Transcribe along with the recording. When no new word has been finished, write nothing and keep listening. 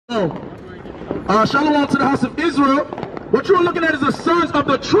Shalom to the house of Israel. What you're looking at is the sons of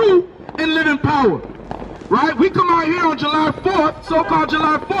the true and living power. Right? We come out here on July 4th, so-called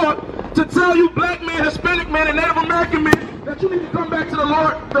July 4th, to tell you black men, Hispanic men, and Native American men that you need to come back to the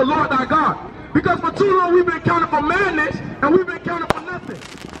Lord thy God. Because for too long we've been counted for madness and we've been counted for nothing.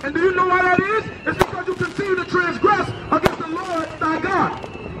 And do you know why that is? It's because you continue to transgress against the Lord thy God.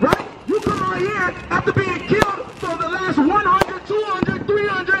 Right? You come out here after being killed for the last 100, 200,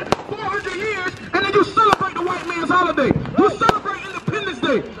 300, 400 years, and then you celebrate the white man's holiday. You celebrate Independence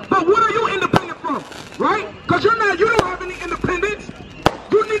Day. But what are you independent from? Right? Because you don't have any independence.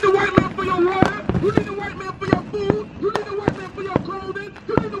 You need the white man for your water. You need the white man for your food. You need the white man for your clothing.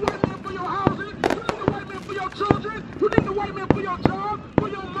 You need the white man for your housing. You need the white man for your children. You need the white man for your job, for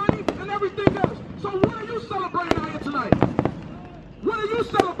your money, and everything else. So what are you celebrating out here tonight? What are you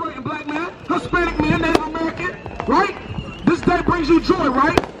celebrating, black man, Hispanic man, Native American? Right? This day brings you joy,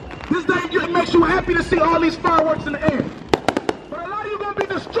 right? This day it makes you happy to see all these fireworks in the air. But a lot of you going to be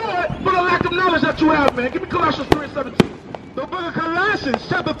destroyed for the lack of knowledge that you have, man. Give me Colossians 3:17. The book of Colossians,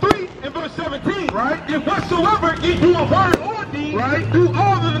 chapter 3 and verse 17. Right? If whatsoever ye do a word or deed, right, do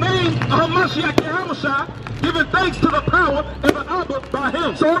all in the name of Mashiach Yahushua, giving thanks to the power and the Abba by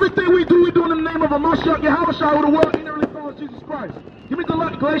him. So everything we do in the name of a Mashiach Yahushua, who the world ignorantly follows Jesus Christ. Give me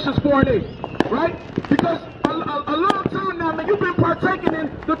Galatians 4:8. Right? Because a long time now, man, you've been partaking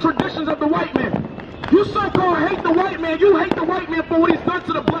in the traditions of the white man. You so-called hate the white man. You hate the white man for what he's done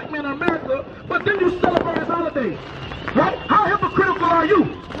to the black man in America, but then you celebrate his holidays. Right? How hypocritical are you?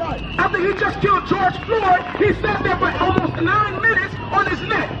 Right. After he just killed George Floyd, he sat there for almost 9 minutes on his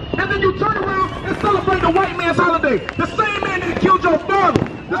neck. And then you turn around and celebrate the white man's holiday. The same man that killed your father.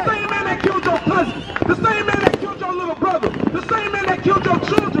 The same man that killed your cousin. The same man that killed your little brother. The same man that killed your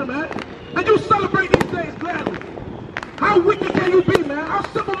children, man. And you celebrate these days gladly. How wicked can you be, man? How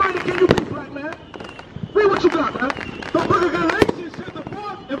simple-minded can you be, black man? Read what you got, man. The book of Galatians, chapter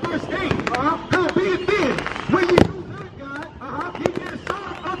 4 and verse 8. Howbeit then, when ye do not God, ye can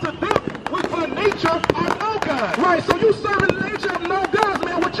serve unto them which by nature are no God. Right, so you serving the nature of no gods,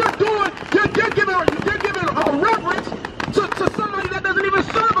 man. What you're doing, you're giving a reverence to somebody that doesn't even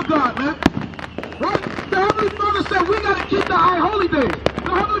serve a God, man. Right? The Heavenly Father said we got to keep the high holy days.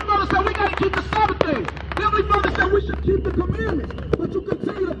 The Heavenly Father said we got to keep the Sabbath days. The Heavenly Father said we should keep the commandments. But you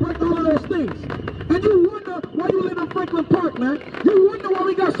continue to break all of those things. And you wonder why you live in Franklin Park, man. You wonder why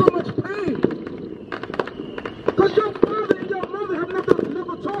we got so much pain. Because your father and your mother have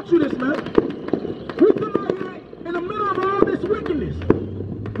never taught you this, man. We come out here in the middle of all this wickedness,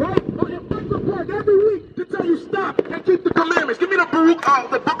 right? In Franklin Park every week to tell you stop and keep the commandments. Give me the book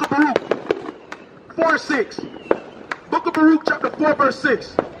of Baruch 4:6. Book of Baruch chapter 4 verse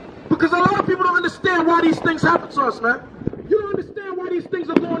 6. Because a lot of people don't understand why these things happen to us, man. You don't understand why these things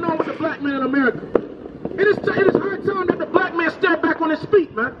are going on with the black man in America. It is high time that the black man step back on his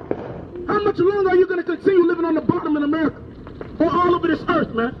feet, man. How much longer are you going to continue living on the bottom in America? Or all over this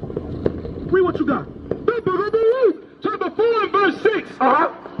earth, man? Read what you got. The book of Baruch, chapter 4 and verse 6.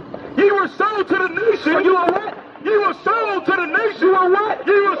 Ye were sold to the nation. You are what? Ye were sold to the nation. You are what?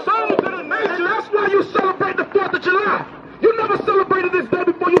 Ye were sold to the nation. And that's why you celebrate the 4th of July. You never celebrated this day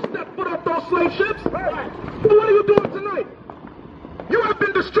before you stepped foot off those slave ships. Right. But what are you doing tonight? You have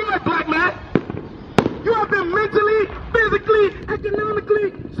been destroyed, black man. You have been mentally, physically,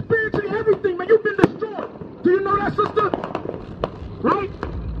 economically, spiritually, everything, man. You've been destroyed. Do you know that, sister? Right?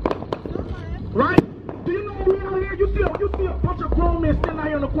 Right? Do you know what we out here? You see a bunch of grown men standing out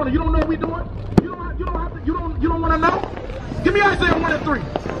here in the corner. You don't know what we doing? You don't want to know? Give me Isaiah 1 and 3.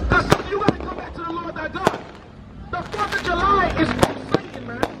 That's something you got to come back to the Lord thy God. The 4th of July is Satan,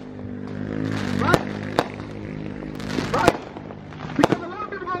 man. Right? Right? Because a lot of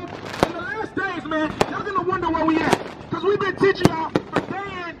people in the last days, man, y'all gonna wonder where we at. Because we've been teaching y'all for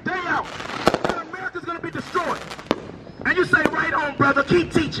day in, day out that America's gonna be destroyed. And you say, right on, brother,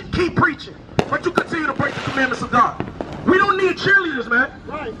 keep teaching, keep preaching. But you continue to break the commandments of God. We don't need cheerleaders, man.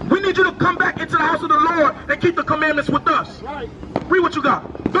 Right. We need you to come back into the house of the Lord and keep the commandments with us. Right. Read what you got.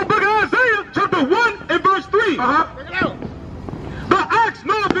 The book of Isaiah, chapter 1 and verse 3. Bring it out. The ox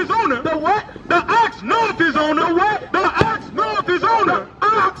knoweth his owner. The what? The ox knoweth his owner. The what? The ox knoweth his owner. The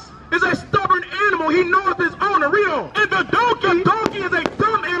ox is a stubborn animal. He knoweth his owner. Read on. And the donkey is a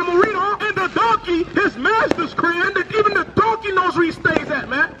dumb animal. Read on. And the donkey, his master's crib. And even the donkey knows where he stays at,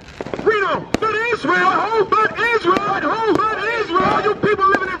 man. Read on. But Israel, but Israel, all you people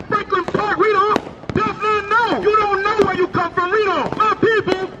living in Franklin Park, read on. does not know. You don't know where you come from. Read on. My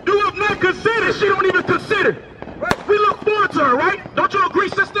people do have not considered. She don't even consider. Right? We look forward to her, right? Don't you agree,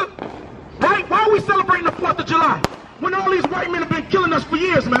 sister? Right? Why are we celebrating the 4th of July when all these white men have been killing us for years?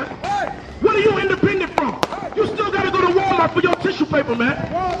 years, man. What are you independent from? You still got to go to Walmart for your tissue paper, man.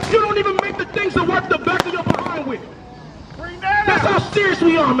 You don't even make the things that wipe the back of your behind with. That's how serious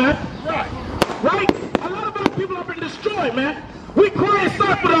we are, man. Right? A lot of our people have been destroyed, man. We cry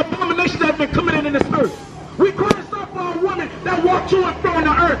inside for the abominations that have been committed in this earth. We cry inside for our women that walk to and fro in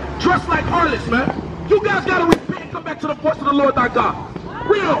the earth dressed like harlots, man. You guys got to repent and come back to the voice of the Lord thy God.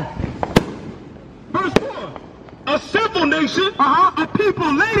 Real. Verse 4. A sinful nation, a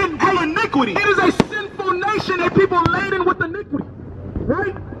people laden with iniquity. It is a sinful nation, a people laden with iniquity.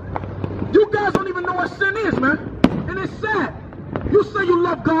 Right? You guys don't even know what sin is, man. And it's sad. You say you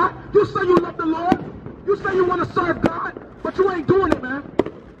love God. You say you love the Lord. You say you want to serve God. But you ain't doing it, man.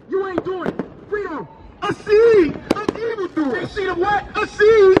 You ain't doing it. Freedom. A seed of evildoers. A seed of what? A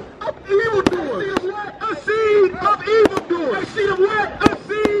seed of evildoers. A seed of what? A seed of evildoers. A seed of what? A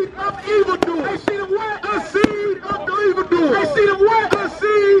seed of evildoers. A seed of what? A seed of evildoers. A seed of what? A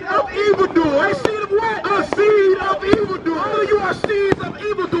seed of evildoers. A seed of what? A seed of evildoers. All of you are seeds of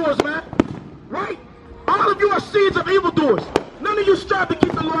evildoers, man. Right? All of you are seeds of evildoers. None of you strive to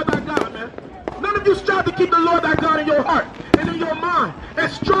keep the Lord thy God, man. None of you strive to keep the Lord thy God in your heart and in your mind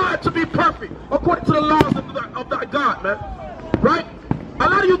and strive to be perfect according to the laws of thy God, man. Right? A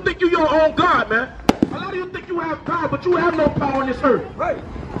lot of you think you're your own God, man. A lot of you think you have power, but you have no power on this earth. Right?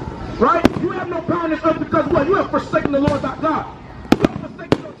 Right? You have no power on this earth because what? You have forsaken the Lord thy God. You have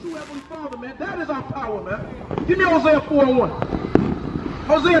forsaken your true heavenly Father, man. That is our power, man. Give me Hosea 4:1.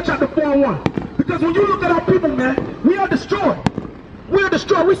 Hosea chapter 4:1. Because when you look at our people, man, we are destroyed. We are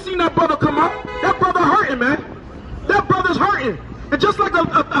destroyed. We seen that brother come out. That brother hurting, man. That brother's hurting. And just like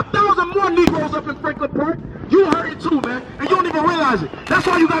a thousand more Negroes up in Franklin Park, you hurting too, man. And you don't even realize it. That's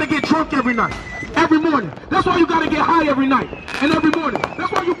why you got to get drunk every night. Every morning. That's why you got to get high every night. And every morning.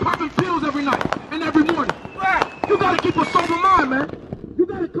 That's why you popping pills every night. And every morning. You got to keep a sober mind, man. You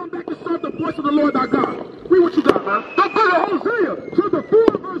got to come back and serve the voice of the Lord thy God. Read what you got, man. The book of Hosea, chapter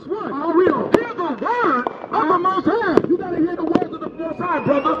 4, verse 1. I'll read on. Hear the word of the Most High. You got to hear the words of the Most High,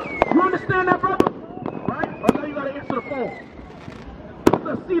 brother. You understand that, brother? Right? Or now you got to answer the phone. It's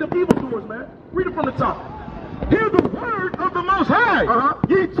a seed of evildoers, man. Read it from the top. Hear the word of the Most High,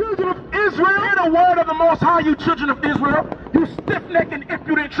 ye children of Israel. Hear the word of the Most High, you children of Israel. You stiff-necked and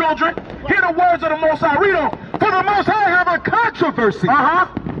impudent children. Hear the words of the Most High. Read on. For the Most High have a controversy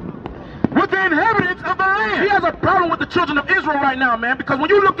with the inhabitants of the land. He has a problem with the children of Israel right now, man, because when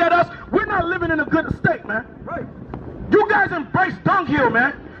you look at us, we're not living in a good state, man. Right. You guys embrace dunghill,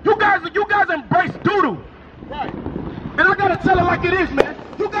 man. You guys embrace doo-doo. Right. And I gotta tell it like it is, man.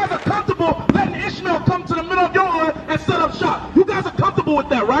 You guys are comfortable letting Ishmael come to the middle of your hood and set up shop. You guys are comfortable with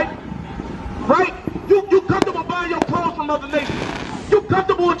that, right? Right? You comfortable buying your clothes from other nations. You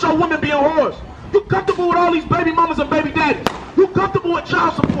comfortable with your women being whores. You comfortable with all these baby mamas and baby daddies. You comfortable with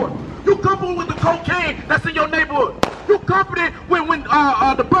child support. You comfortable with the cocaine that's in your neighborhood. You confident when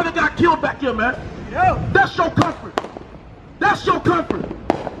the brother got killed back here, man. Yeah. That's your comfort. That's your comfort.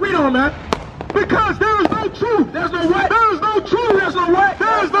 Read on, man. Because there is no truth. There's no way. There is no truth. There's no way.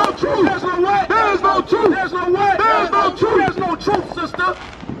 There is no truth. There's no way. There is no truth. There's no way. There is no truth. There's no truth, sister.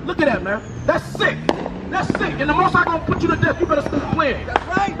 Look at that, man. That's sick. That's sick. And the Most High gonna put you to death. You better stop playing. That's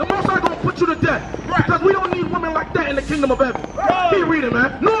right. The Most High gonna put you to death. Right. Because we don't need women like that in the kingdom of heaven. Right. Keep reading,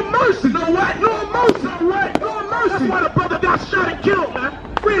 man. No mercy. No what? No mercy. No what? No mercy. That's why the brother got shot and killed,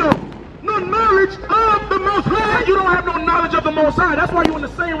 man. Read on. No knowledge of the Most High. You don't have no knowledge of the Most High. That's why you in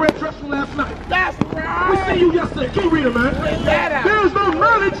the same red dress from last night. That's right. We see you yesterday. Keep reading, man. Bring that out. There is no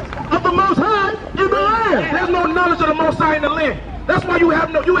knowledge of the Most High in the land. There's no knowledge of the Most High in the land. That's why you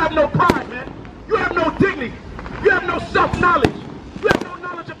have no pride, man. You have no dignity. You have no self-knowledge. You have no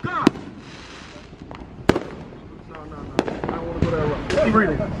knowledge of God. No. I don't want to go that route. Keep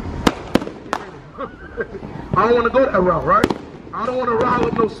reading. I don't want to go that route, right? I don't want to rile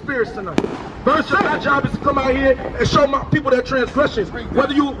up no spirits tonight. Verse 7. My job is to come out here and show my people their transgressions,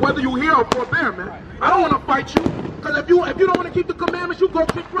 whether you hear or forbear, man. I don't want to fight you, because if you don't want to keep the commandments, you go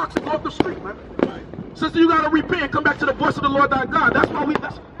kick rocks and go off the street, man. Sister, you gotta repent and come back to the voice of the Lord thy God. That's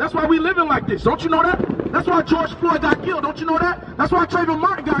why we living like this. Don't you know that? That's why George Floyd got killed. Don't you know that? That's why Trayvon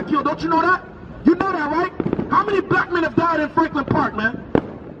Martin got killed. Don't you know that? You know that, right? How many black men have died in Franklin Park, man?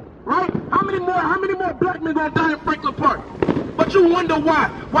 Right? How many more black men gonna die in Franklin Park? But you wonder why.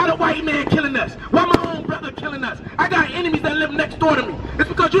 Why the white man killing us? Why my own brother killing us? I got enemies that live next door to me. It's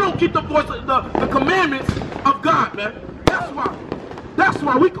because you don't keep the voice of the commandments of God, man. That's why. That's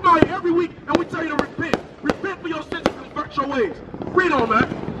why we come out here every week and we tell you to repent. Repent for your sins and convert your ways. Read on, man.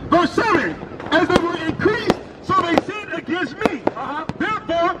 Verse 7. As they were increased, so they sinned against me.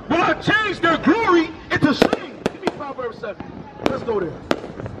 Therefore will I change their glory into shame. Give me Proverbs 7. Let's go there.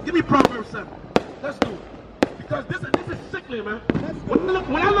 Give me Proverbs 7. Let's do it. Because this is sickly, man.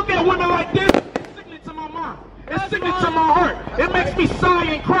 When I look at women like this, it's sickly to my mind. It's sickly to my heart. It makes me sigh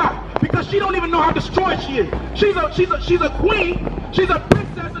and cry. Because she don't even know how destroyed she is. She's a queen. She's a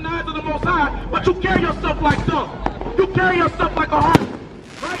princess in the eyes of the Most High. But you carry yourself like them. You carry yourself like a harlot.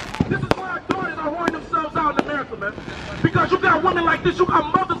 Right? This is why our daughters are wearing themselves out in America, man. Because you got women like this, you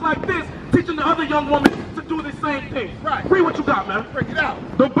got mothers like this teaching the other young women to do the same thing. Right. Read what you got, man. Break it out.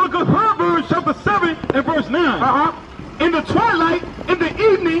 The book of Proverbs, chapter 7 and verse 9. In the twilight, in the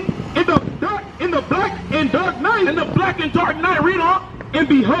evening, in the black and dark night. In the black and dark night, read on. And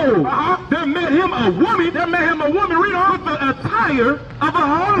behold, there met him a woman. Read on. With the attire of a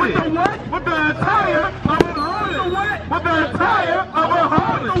harlot. With the what? With the attire of a harlot. With the what? With the attire of a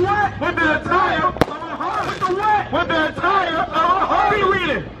harlot. With the what? With the attire of a harlot. With the what? With the attire of a harlot. Read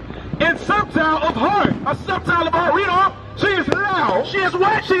it. And subtile of heart. A subtile of heart. Read on. She is loud. She is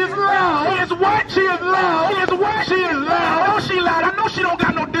what? She is loud. She is what? She is loud. She is what? She is loud. I know she loud. I know she don't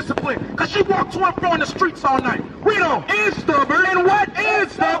got no discipline. Because she walked to and fro in the streets all night. Read on. And stubborn. And what? And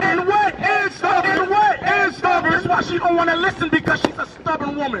stubborn. And what? And stubborn. And what? And stubborn. That's why she don't want to listen, because she's a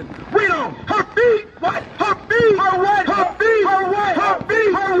stubborn woman. Read on. Her feet. What? Her feet. Her what? Her feet. Her what? Her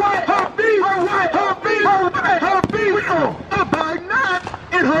feet. Her what? Her feet. Her what? Her feet. Her what? Her feet. Read on. Abide not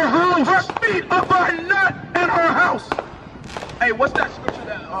in her house. Her feet abide not in her house. Hey, what's that scripture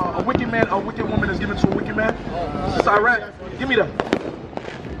that a wicked woman is given to a wicked man? It's Iraq. Give me that.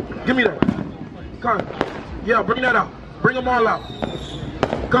 Give me that. Come on. Yeah, bring that out. Bring them all out.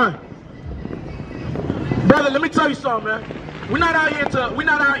 Come on. Brother, let me tell you something, man. We're not out here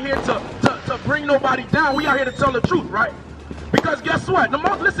to bring nobody down. We out here to tell the truth, right? Because guess what? The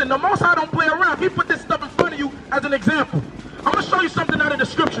Most High don't play around. He put this stuff in front of you as an example. I'm gonna show you something out of the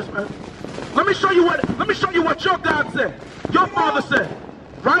scriptures, man. Let me show you what your God said. Your father said.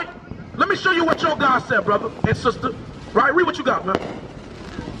 Right? Let me show you what your God said, brother and sister. Right? Read what you got, man.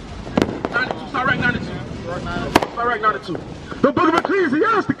 92. Start right 92. Start right 92. The book of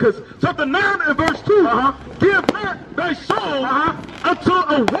Ecclesiasticus, chapter 9 and verse 2. Give not thy soul unto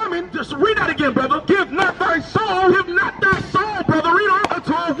a woman. Just read that again, brother. Give not thy soul. Give not thy soul, brother. Read on.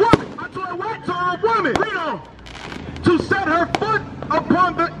 Unto a woman. Unto a what? To a woman. Read on. To set her foot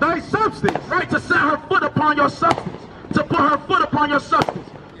upon thy substance. Right? To set her foot upon your substance. To put her foot upon your substance.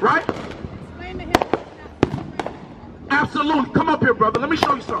 Right? Absolutely. Come up here, brother. Let me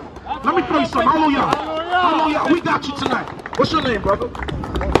show you something. Let me show you something. Hallelujah. Hallelujah. We got you tonight. What's your name, brother?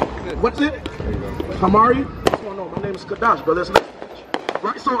 What's it? Hamari? What's going on? My name is Kadash, brother.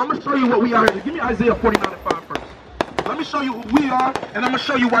 Right? So I'm going to show you what we are here. Give me Isaiah 49 and 5 first. Let me show you who we are, and I'm going to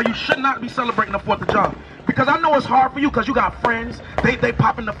show you why you should not be celebrating the 4th of July. Because I know it's hard for you, because you got friends. They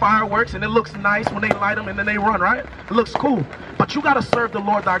pop in the fireworks, and it looks nice when they light them, and then they run, right? It looks cool. But you got to serve the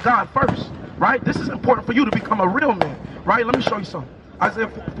Lord thy God first, right? This is important for you to become a real man, right? Let me show you something. Isaiah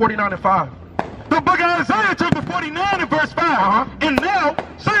 49 and 5. The book of Isaiah chapter 49 and verse 5. And now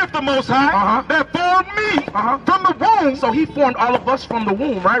saith the Most High that formed me from the womb. So he formed all of us from the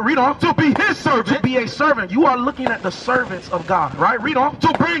womb, right? Read on. To be his servant. To be a servant. You are looking at the servants of God, right? Read on.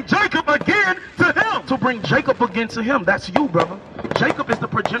 To bring Jacob again to him. To bring Jacob again to him. That's you, brother. Jacob is the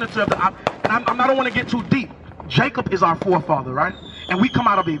progenitor of the... And I don't want to get too deep. Jacob is our forefather, right? And we come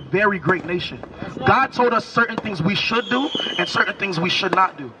out of a very great nation. God told us certain things we should do and certain things we should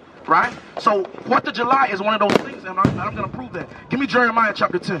not do. Right? So 4th of July is one of those things, and I'm going to prove that. Give me Jeremiah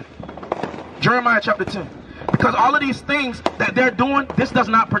chapter 10. Jeremiah chapter 10. Because all of these things that they're doing, this does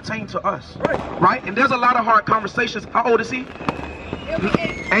not pertain to us. Right? And there's a lot of hard conversations. How old is he?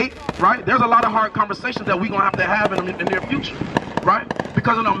 8, right? There's a lot of hard conversations that we're going to have in the near future. Right?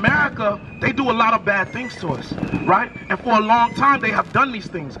 Because in America, they do a lot of bad things to us. Right? And for a long time, they have done these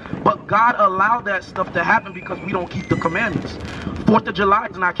things. But God allowed that stuff to happen because we don't keep the commandments. 4th of July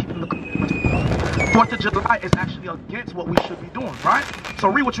is not keeping the commandments. 4th of July is actually against what we should be doing, right? So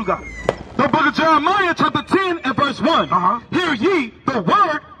read what you got. The book of Jeremiah chapter 10 and verse 1. Hear ye the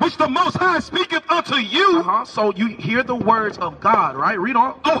word which the Most High speaketh unto you. So you hear the words of God, right? Read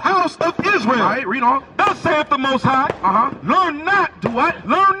on. O house of Israel. Right, read on. Thus saith the Most High. Learn not. Do what?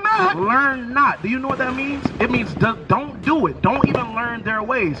 Learn not. Learn not. Do you know what that means? It means don't do it. Don't even learn their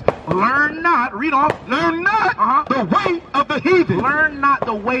ways. Learn not. Read on. Learn not the way of the heathen. Learn not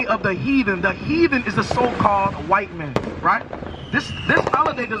the way of the heathen. The heathen is the so-called white man, right? This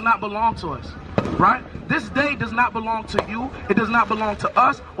holiday does not belong to us, right? This day does not belong to you. It does not belong to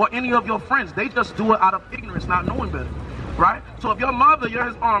us or any of your friends. They just do it out of ignorance, not knowing better, right? So if your mother, you're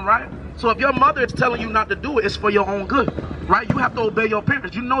his arm, right? So if your mother is telling you not to do it, it's for your own good, right? You have to obey your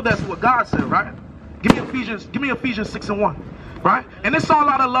parents. You know that's what God said, right? Give me Ephesians 6 and 1. right? And it's all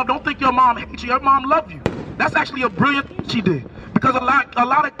out of love. Don't think your mom hates you. Your mom loves you. That's actually a brilliant thing she did. Because a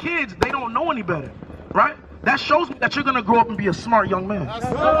lot of kids, they don't know any better, right? That shows me that you're going to grow up and be a smart young man,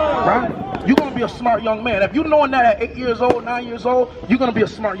 right? You're going to be a smart young man. If you're knowing that at 8 years old, 9 years old, you're going to be a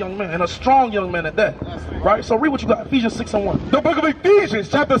smart young man and a strong young man at that, right? So read what you got, Ephesians 6:1. The book of Ephesians,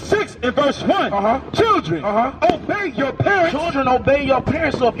 chapter 6 and verse 1. Children, obey your parents. Children, obey your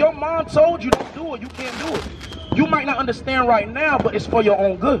parents. So if your mom told you don't do it, you can't do it. You might not understand right now, but it's for your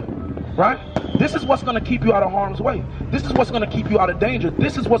own good, right? This is what's going to keep you out of harm's way. This is what's going to keep you out of danger.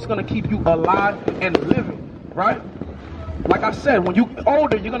 This is what's going to keep you alive and living, right? Like I said, when you get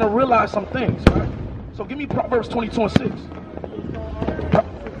older, you're going to realize some things, right? So give me Proverbs 22 and 6.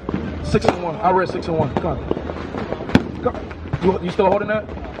 6 and 1. I read 6 and 1. Come on. Come on. You still holding that?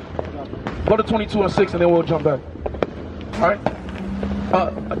 Go to 22 and 6 and then we'll jump back. All right?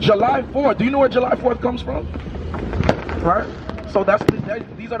 July 4th. Do you know where July 4th comes from? Right? So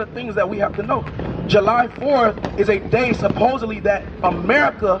these are the things that we have to know. July 4th is a day supposedly that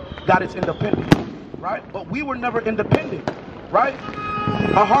America got its independence, right? But we were never independent, right?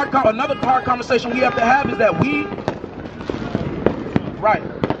 Another hard conversation we have to have is that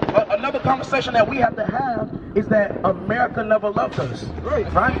another conversation that we have to have is that America never loved us,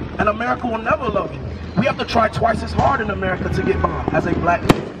 right? And America will never love you. We have to try twice as hard in America to get by as a black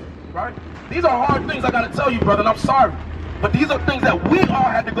man, right? These are hard things I gotta tell you, brother, and I'm sorry. But these are things that we all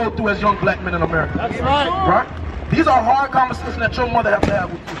had to go through as young black men in America. That's right. Right? These are hard conversations that your mother have to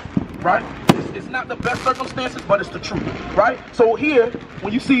have with you, right? It's not the best circumstances, but it's the truth, right? So here,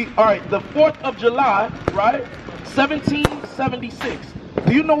 when you see, all right, the 4th of July, right, 1776.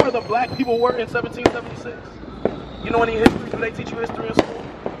 Do you know where the black people were in 1776? You know any history? Do they teach you history in school?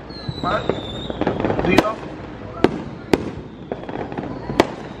 Right? Do you know?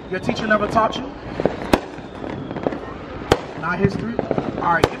 Your teacher never taught you? Not history?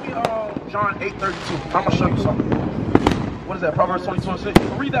 All right, give me John 8:32. I'm going to show you something. What is that, Proverbs 22 and 6?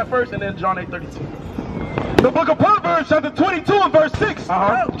 Read that first and then John 8:32. The book of Proverbs, chapter 22 and verse 6.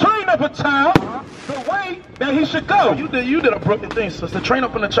 Train up a child the way that he should go. Oh, you did a brilliant thing, sister. Train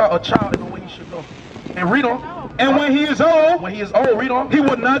up a child in the way he should go. And read on. And when he is old, read on. He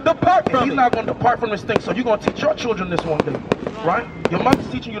will not depart from it. He's not going to depart from this thing. So you're going to teach your children this one day, right? Your mother's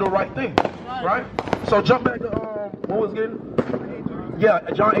teaching you the right thing, right? So jump back to what was getting? Yeah,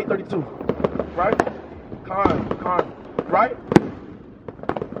 John 8:32, right? Con, right?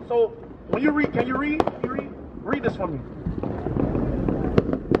 So when you read, can you read? Read this for me.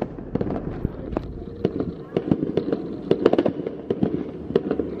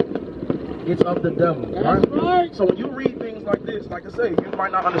 It's of the devil, right? So when you read things like this, like I say, you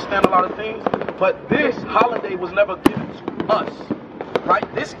might not understand a lot of things, but this holiday was never given to us, right?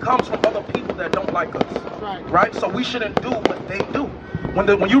 This comes from other people that don't like us, right? So we shouldn't do what they do.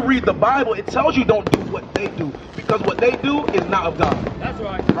 When you read the Bible, it tells you don't do what they do, because what they do is not of God. That's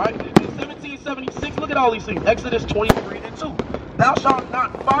right. In 1776, look at all these things. Exodus 23 and 2. Thou shalt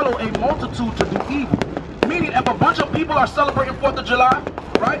not follow a multitude to do evil. Meaning, if a bunch of people are celebrating 4th of July,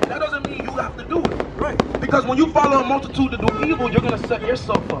 right, that doesn't mean you have to do it, right? Because when you follow a multitude to do evil, you're going to set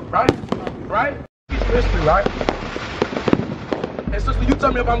yourself up, right? Right? It's history, right? And sister, you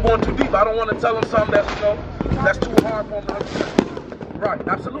tell me if I'm going too deep. I don't want to tell them something that's, that's too hard for them to understand. Right,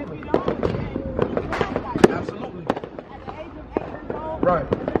 absolutely. Absolutely. Right.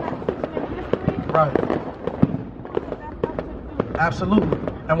 Absolutely.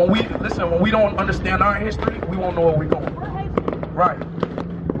 And when we don't understand our history, we won't know where we're going. Right.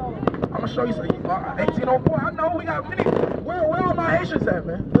 I'm gonna show you something. 1804. I know we got many. Where all my Haitians at,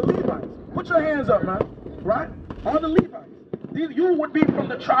 man? The Levites. Put your hands up, man. Right? All the Levites. You would be from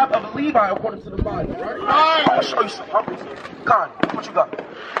the tribe of Levi according to the Bible, right? I'm gonna show you something. Khan, what you got?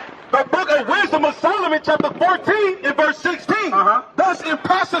 The book of Wisdom of Solomon, chapter 14 and verse 16. Thus in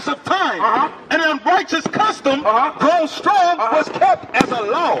process of time, an unrighteous custom grown strong was kept as a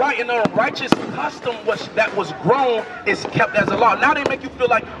law. Right, and an unrighteous custom that was grown is kept as a law. Now they make you feel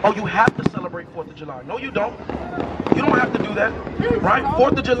like, oh, you have to celebrate 4th of July. No, you don't. You don't have to do that, right?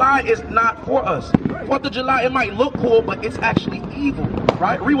 4th of July is not for us. 4th of July, it might look cool, but it's actually evil,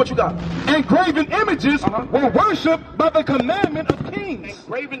 right? Read what you got. And graven images were worshipped by the commandment of kings. And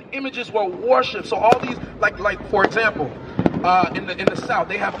graven images were worshipped. So all these, like for example, in the South,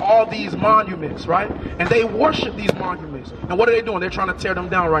 they have all these monuments, right? And they worship these monuments. And what are they doing? They're trying to tear them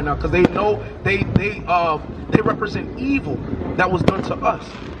down right now because they know they represent evil that was done to us,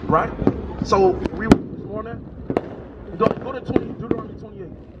 right? So read on that. Go to Deuteronomy 28,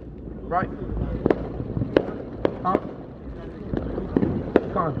 right?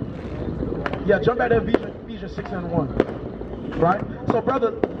 Yeah, jump back to Ephesians 6 and 1. Right? So,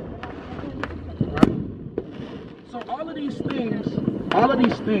 brother, right? So all of these things, I'm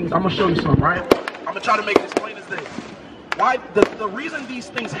going to show you some, right? I'm going to try to make it as plain as this. Why? The reason these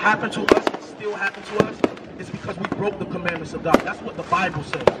things happen to us and still happen to us is because we broke the commandments of God. That's what the Bible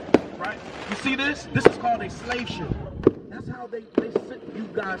says, right? You see this? This is called a slave ship. That's how they sent you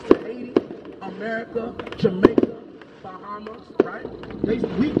guys to Haiti, America, Jamaica, Bahamas, right?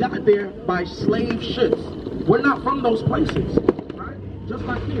 We got there by slave ships. We're not from those places, right? Just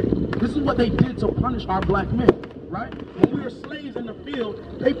like here. This is what they did to punish our black men, right? When we were slaves in the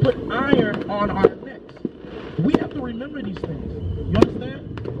field, they put iron on our necks. We have to remember these things. You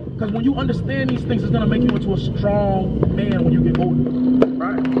understand? Because when you understand these things, it's going to make you into a strong man when you get older,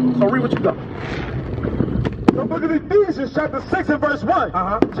 right? So read what you got. The book of Ephesians chapter 6 and verse 1.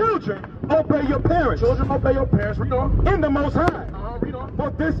 Children, obey your parents. Children, obey your parents. Read on. In the Most High. Read on. For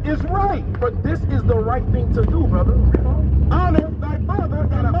this is right. For this is the right thing to do, brother. Read on. Honor thy father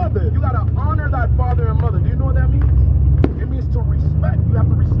and mother. You got to honor thy father and mother. Do you know what that means? It means to respect. You have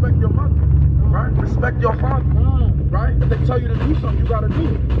to respect your mother, right? Respect your father, right? If they tell you to do something, you got to do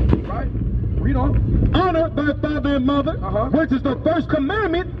it, right? Read on. Honor thy father and mother, which is the first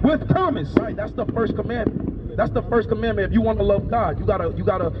commandment with promise. Right, that's the first commandment. That's the first commandment. If you want to love God, you gotta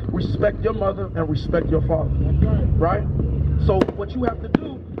respect your mother and respect your father. Right? So what you have to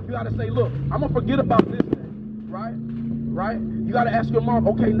do, you gotta say, look, I'm gonna forget about this thing. Right? Right? You gotta ask your mom,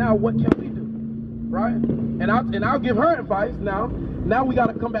 okay, now what can we do? Right? And I'll give her advice now. Now we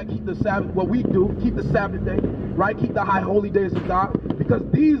gotta come back, keep the Sabbath, what we do, keep the Sabbath day, right? Keep the high holy days of God, because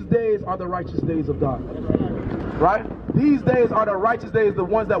these days are the righteous days of God. Right? These days are the righteous days, the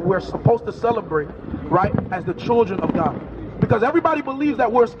ones that we're supposed to celebrate, right, as the children of God. Because everybody believes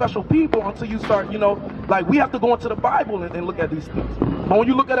that we're special people until you start, you know, like we have to go into the Bible and look at these things. But when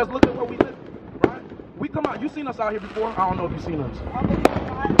you look at us, look at where we live, right? We come out, you've seen us out here before? I don't know if you've seen us.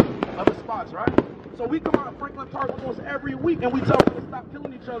 Other spots, right? So we come out of Franklin Park almost every week and we tell people to stop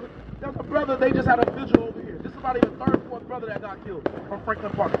killing each other. There's a brother, they just had a vigil over here. This is about the third, fourth brother that got killed from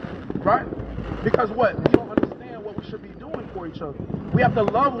Franklin Park, right? Because what? We don't understand what we should be doing for each other. We have to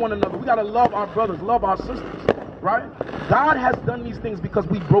love one another. We got to love our brothers, love our sisters, right? God has done these things because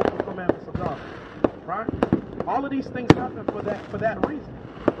we broke the commandments of God, right? All of these things happen for that reason,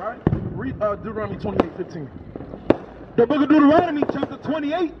 right? Read Deuteronomy 28:15. The book of Deuteronomy chapter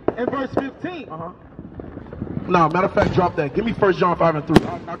 28 and verse 15. No, matter of fact, drop that. Give me 1 John 5 and 3.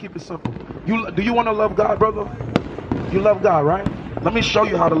 I'll keep it simple. Do you want to love God, brother? You love God, right? Let me show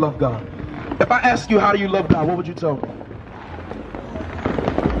you how to love God. If I ask you how do you love God, what would you tell me?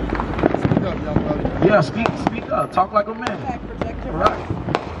 Speak up, young brother. Yeah, speak up. Talk like a man. Right.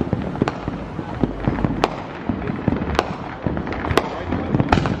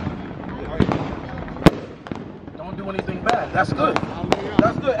 Don't do anything bad. That's good.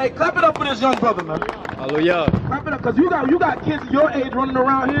 That's good. Hey, clap it up for this young brother, man. Hallelujah. Clap it up, because you got kids your age running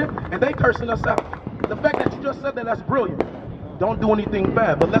around here and they cursing us out. The fact that you just said that's brilliant. Don't do anything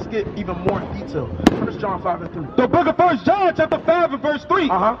bad, but let's get even more in detail. 1 John 5 and 3. The book of 1 John chapter 5 and verse 3.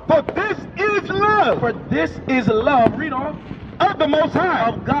 For this is love. For this is love. Read on. Of the Most High.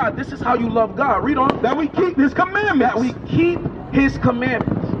 Of God. This is how you love God. Read on. That we keep His commandments. That we keep His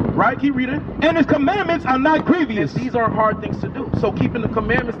commandments. Right? Keep reading. And His commandments are not grievous. And these aren't hard things to do. So keeping the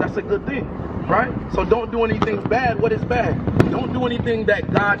commandments, that's a good thing. Right? So don't do anything bad. What is bad? Don't do anything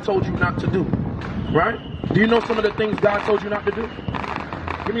that God told you not to do. Right? Do you know some of the things God told you not to do?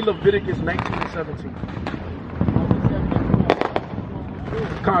 Give me Leviticus 19 and 17.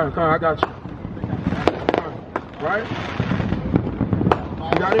 Kahan, I got you. Right?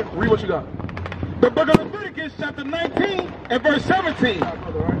 You got it? Read what you got. The book of Leviticus chapter 19 and verse 17.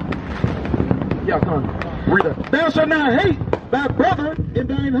 Yeah, Kahan. Read that. Thou shalt not hate thy brother in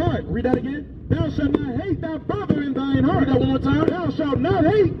thine heart. Read that again. Thou shalt not hate thy brother in thine heart. Read that one more time. Thou shalt not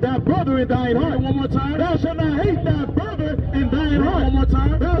hate thy brother in thine heart. One more time. Thou shalt not hate thy brother in thine heart. One more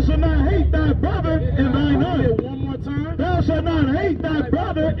time. Thou shalt not hate thy brother in thine heart. One more time. Thou shalt not hate thy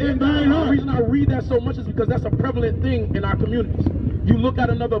brother in thine heart. The reason I read that so much is because that's a prevalent thing in our communities. You look at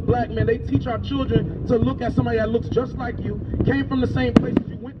another black man, they teach our children to look at somebody that looks just like you, came from the same place as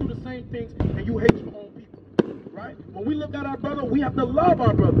you, went through the same things, and you hate your own people. Right? When we look at our brother, we have to love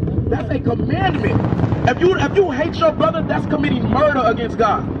our brother. That's a commandment. If you hate your brother, that's committing murder against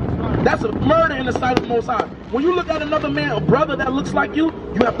God. That's a murder in the sight of the Most High. When you look at another man, a brother that looks like you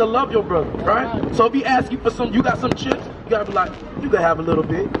have to love your brother, right? So if he asks you for some, you got some chips, you gotta be like, you can have a little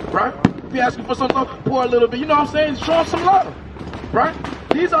bit, right? If he asks you for something, pour a little bit. You know what I'm saying? Show him some love, right?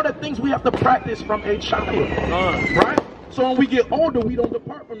 These are the things we have to practice from a child, right? So when we get older, we don't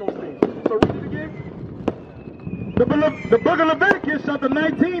depart from those things. So read it again. The book of Leviticus, chapter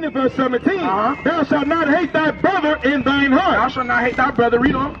 19 and verse 17. Thou shalt not hate thy brother in thine heart. Thou shalt not hate thy brother.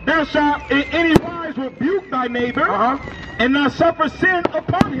 Read on. Thou shalt in any wise rebuke thy neighbor, and not suffer sin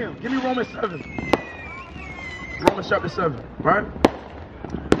upon him. Give me Romans 7. Romans chapter 7, right?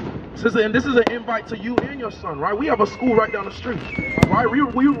 And this is an invite to you and your son, right? We have a school right down the street, right?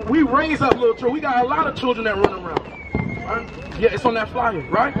 We raise up little children. We got a lot of children that run around. Right? Yeah, it's on that flyer,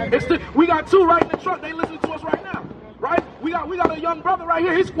 right? We got 2 right in the truck. They listen to us right now, right? We got a young brother right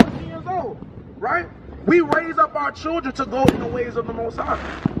here. He's 14 years old, right? We raise up our children to go in the ways of the Most High,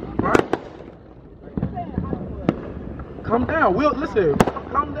 right? Come down. Listen.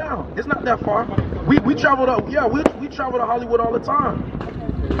 Come down. It's not that far. We travel to we travel to Hollywood all the time.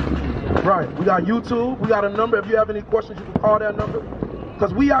 Right. We got YouTube. We got a number. If you have any questions, you can call that number.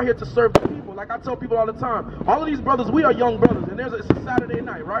 Because we out here to serve the people. Like I tell people all the time, all of these brothers, we are young brothers, and it's a Saturday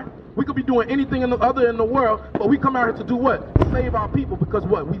night, right? We could be doing anything in the world, but we come out here to do what? Save our people, because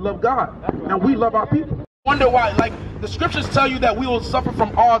what? We love God, and we love our people. Wonder why, like the scriptures tell you that we will suffer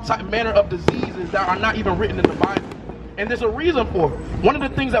from all manner of diseases that are not even written in the Bible. And there's a reason for it. One of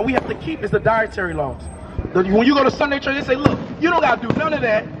the things that we have to keep is the dietary laws. When you go to Sunday church, they say, look, you don't got to do none of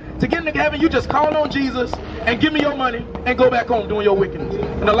that. To get into heaven, you just call on Jesus and give me your money and go back home doing your wickedness.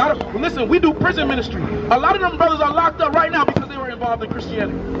 And a lot of, listen, we do prison ministry. A lot of them brothers are locked up right now because they were involved in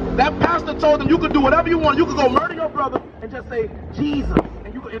Christianity. That pastor told them you could do whatever you want. You could go murder your brother and just say, Jesus,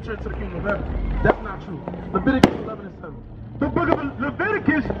 and you could enter into the kingdom of heaven. That's not true. Leviticus 11 and 7. The book of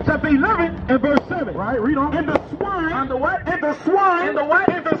Leviticus, chapter 11 and verse 7. Right, read on. And the swine. And the what? And the swine. And the what?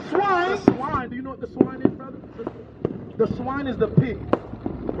 And the swine. The swine. Do you know what the swine is, brother? The swine is the pig.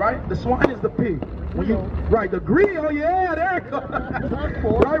 Right? The swine is the pig. When you, right, the griot, yeah, there it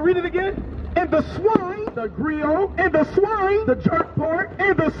goes. Right, read it again. And the swine, the griot, and the swine, the jerk pork,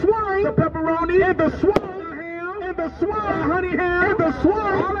 and the swine, the pepperoni, and the swine, the ham, and the swine, the honey ham, and the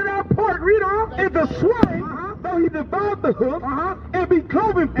swine, all of that pork, read on. And the swine, though he devoured the hoof, and be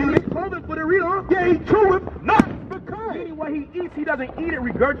cloven footed, read on. Yeah, he cheweth not the cud. Meaning what he eats, he doesn't eat it,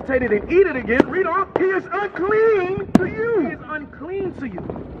 regurgitate it, and eat it again. Read on. He is unclean to you. He is unclean to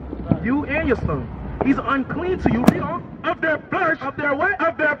you. You and your son. He's unclean to you. Read on. Of their flesh. Of their what?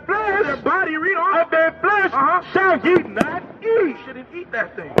 Of their flesh. Of their body. Read on. Of their flesh. Shall ye not eat. You shouldn't eat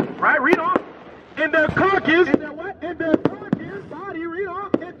that thing. Right? Read on. And their carcass. And their what? And their carcass. Body. Read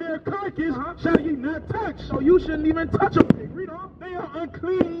on. And their carcass shall ye not touch. So you shouldn't even touch a pig. Read on. They are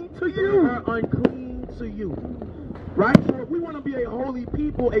unclean to you. They are unclean to you. Right? So if we want to be a holy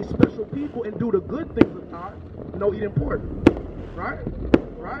people, a special people, and do the good things of God, no eating pork. Right?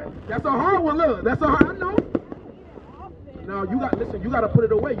 Right? That's a hard one, look. That's a hard, I know. Now, you got to put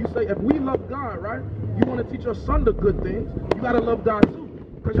it away. You say, if we love God, right? You want to teach your son the good things, you got to love God too.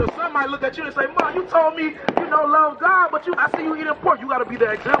 Because your son might look at you and say, Mom, you told me you don't love God, but I see you eating pork. You got to be the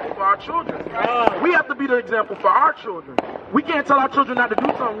example for our children. We have to be the example for our children. We can't tell our children not to do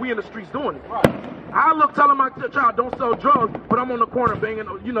something we in the streets doing it. I look telling my child, don't sell drugs, but I'm on the corner banging,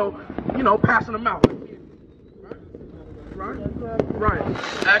 passing them out. Right.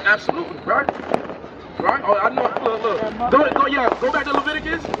 Absolutely. Right. Oh, I know. Look. Go back to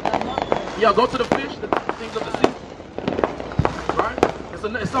Leviticus. Yeah, go to the fish, the things of the sea.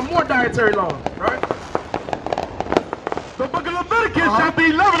 Right. It's some more dietary laws. Right. The book of Leviticus, chapter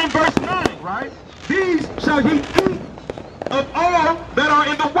 11 and verse 9. Right. These shall ye eat of all that are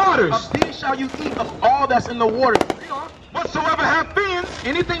in the waters. Of these shall you eat of all that's in the waters. Read on. Whatsoever have fins,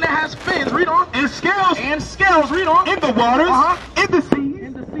 anything that has fins, read on. And scales, read on. In the waters, in the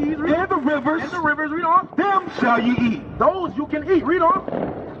seas, read on. And the rivers, read on. Them shall ye eat. Those you can eat, read on.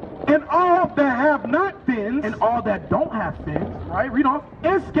 And all that have not fins, and all that don't have fins, right? Read on.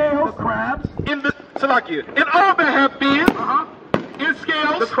 And scales, the crabs, in the Salakia. And all that have fins, and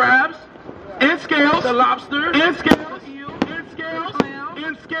scales, the crabs, and scales, the lobster, and scales, the eel, and scales, the clam,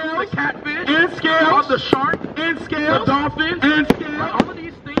 and scales, the catfish, and scales, the shark, and scales, the dolphin, and scales. Right, all of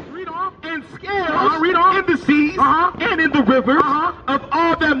these things, read on. And scales, read on. In the seas, and in the rivers, of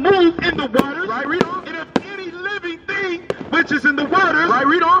all that move in the waters, right, read on. And of any living thing which is in the waters, right,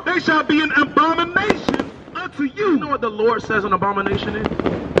 read on. They shall be an abomination unto you. You know what the Lord says an abomination is?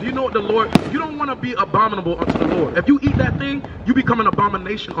 Do you know what the Lord, you don't want to be abominable unto the Lord. If you eat that thing, you become an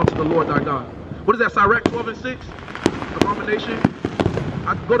abomination unto the Lord thy God. What is that, Sirach 12 and 6? Abomination.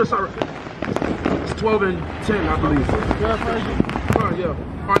 I go to Sirach. It's 12 and 10, I believe. Yeah,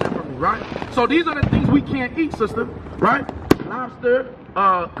 find that for me, right? So these are the things we can't eat, sister, right? Lobster,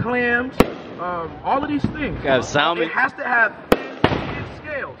 clams, all of these things. Salmon. It has to have fins and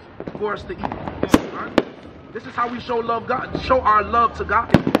scales for us to eat. Right? This is how we show our love to God.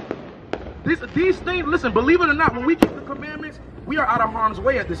 These things, listen, believe it or not, when we keep the commandments, we are out of harm's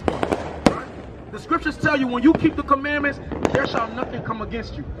way at this point. Right? The scriptures tell you when you keep the commandments, there shall nothing come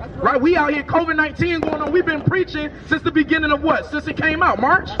against you. Right? We out here, COVID-19 going on. We've been preaching since the beginning of what? Since it came out,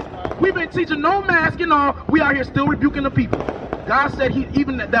 March? We've been teaching no mask and all. We out here still rebuking the people. God said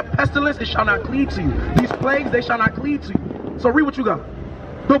even that pestilence, it shall not cleave to you. These plagues, they shall not cleave to you. So read what you got.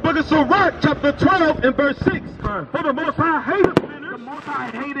 The book of Sirach, chapter 12 and verse 6. For the Most High hated sinners. The Most High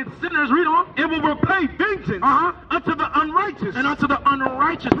hated sinners. Read on. It will repay vengeance unto the unrighteous. And unto the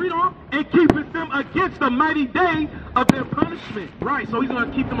unrighteous. Read on. And keepeth them against the mighty day of their punishment. Right, so he's going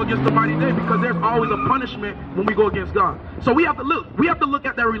to keep them against the mighty day because there's always a punishment when we go against God. So we have to look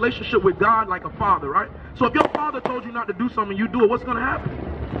at that relationship with God like a father, right? So if your father told you not to do something, you do it, what's going to happen?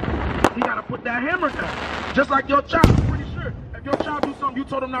 He got to put that hammer down. Just like your child, I'm pretty sure. If your child do something you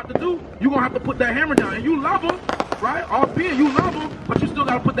told him not to do, you're going to have to put that hammer down. And you love him, right? Albeit you love him, but you still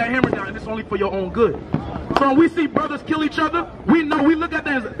got to put that hammer down, and it's only for your own good. So when we see brothers kill each other, we look at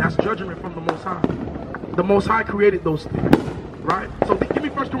that as that's judgment from the Most High. The Most High created those things, right? So give me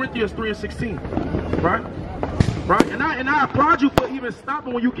 1 Corinthians 3 and 16, right? Right? And I applaud you for even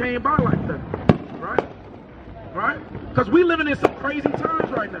stopping when you came by like that, right? Right? Because we living in some crazy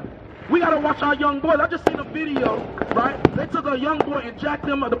times right now. We got to watch our young boys. I just seen a video, right? They took a young boy and jacked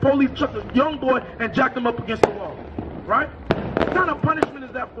him, the police took a young boy and jacked him up against the wall, right? What kind of punishment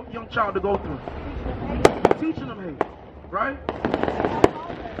is that for a young child to go through? Teaching them hate, right?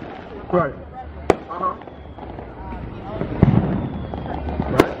 Right. Uh-huh.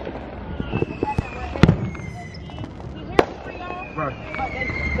 Right. Right. But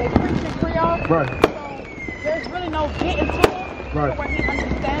they preach in Creole. Right. So there's really no getting to him. Right. Where he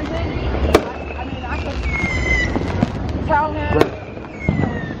understands it. I mean, I could tell him,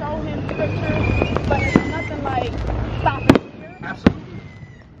 show him scriptures, but it's nothing like stopping here. Absolutely.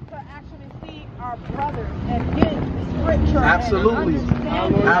 To actually see our brothers and get scripture. Absolutely. And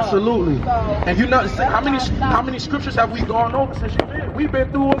understand Absolutely. So, and you know how many scriptures have we gone over since you've been? We've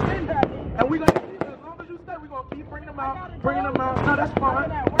been through them. And we're going to keep, as long as you stay, we're going to keep bringing them out. No, that's fine.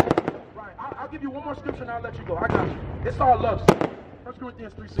 Right. I'll give you one more scripture and I'll let you go. I got you. It's all love. 1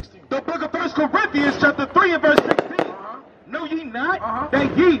 Corinthians 3:16. The book of 1 Corinthians, chapter 3 and verse 16. Know ye not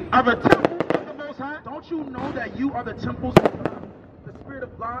that ye are the temple of the Most High? Don't you know that you are the temples of God? The Spirit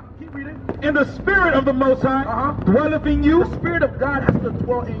of God. Keep reading. And the Spirit of the Most High dwelleth in you. The Spirit of God has to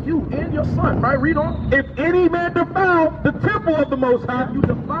dwell in you, in your Son, right? Read on. If any man defile the temple of the Most High, you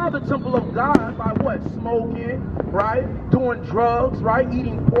defile the temple of God by what? Smoking, right? Doing drugs, right?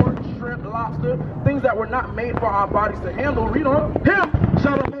 Eating pork, shrimp, lobster, things that were not made for our bodies to handle. Read on. Him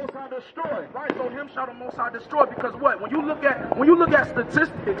shall the Most High destroy. Right, so him shall the Most High destroy, because what? When you look at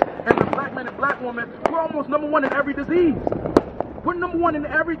statistics and the black man and black woman, we're almost number one in every disease. We're number one in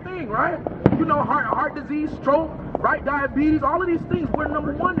everything, right? You know, heart disease, stroke, right? Diabetes, all of these things we're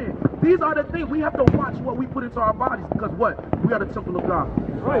number one in. These are the things we have to watch what we put into our bodies, because what? We are the temple of God.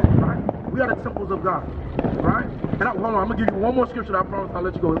 Right? We are the temples of God. Right? And hold on, I'm going to give you one more scripture that I promise I'll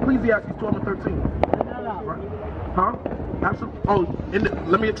let you go. Ecclesiastes 12 and 13. Right? Huh? Absolutely. Oh,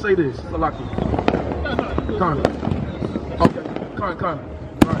 let me say this. Salaki. Khan. Okay. Khan.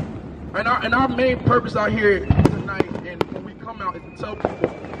 Right. And our main purpose out here tonight, and when we come out, is to tell people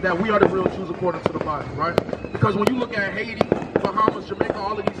that we are the real Jews according to the Bible, right? Because when you look at Haiti, Bahamas, Jamaica,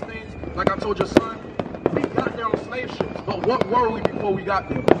 all of these things, like I told your son, we got there on slave ships. But what were we before we got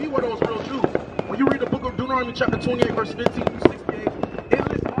there? We were those real Jews. When you read the book of Deuteronomy chapter 28, verse 15 through 68, it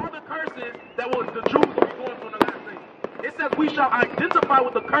lists all the curses that the Jews will be going through in the last days. It says we shall identify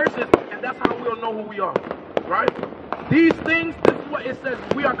with the curses, and that's how we'll know who we are, right? These things, this is what it says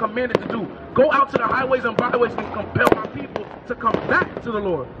we are commanded to do. Go out to the highways and byways and compel my people to come back to the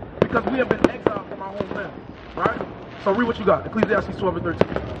Lord, because we have been exiled from our homeland, right? So read what you got, Ecclesiastes 12 and 13.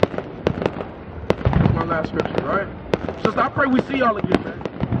 That's my last scripture, right? Just I pray we see y'all again, man.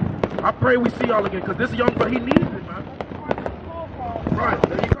 I pray we see y'all again, because this young boy, he needs it, man. Right,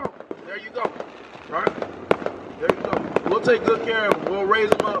 there you go, right? There you go. We'll take good care of him. We'll raise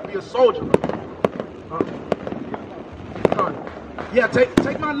him up, be a soldier. Yeah,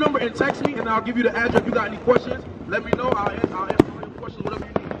 take my number and text me, and I'll give you the address. If you got any questions, let me know. I'll answer all your questions, whatever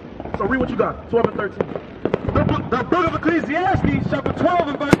you need. So read what you got, 12 and 13. The book of Ecclesiastes, chapter 12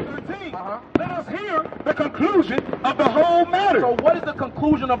 and verse 13. Let us hear the conclusion of the whole matter. So what is the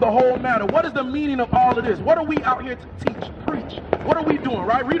conclusion of the whole matter? What is the meaning of all of this? What are we out here to teach, preach? What are we doing,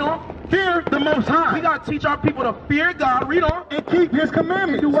 right? Read on. fear the Most High. We got to teach our people to fear God. Read on. And keep His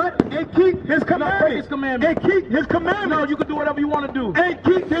commandments. Do what? And keep His commandments. Break His commandments. And keep His commandments. No, you can do whatever you want to do. And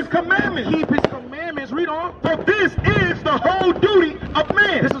keep His commandments. Keep His commandments. Read on. For this is the whole duty of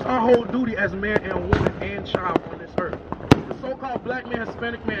man. This is our whole duty as man and woman and child on this earth. The so-called black man,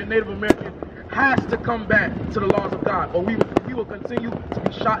 Hispanic man, and Native American has to come back to the laws of God, or we will continue to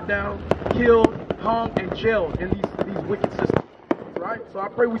be shot down, killed, hung, and jailed in these wicked systems. Right? So I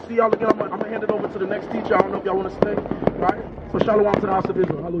pray we see y'all again. I'm going to hand it over to the next teacher. I don't know if y'all want to stay. Right? So shalom to the house of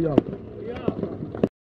Israel. Hallelujah.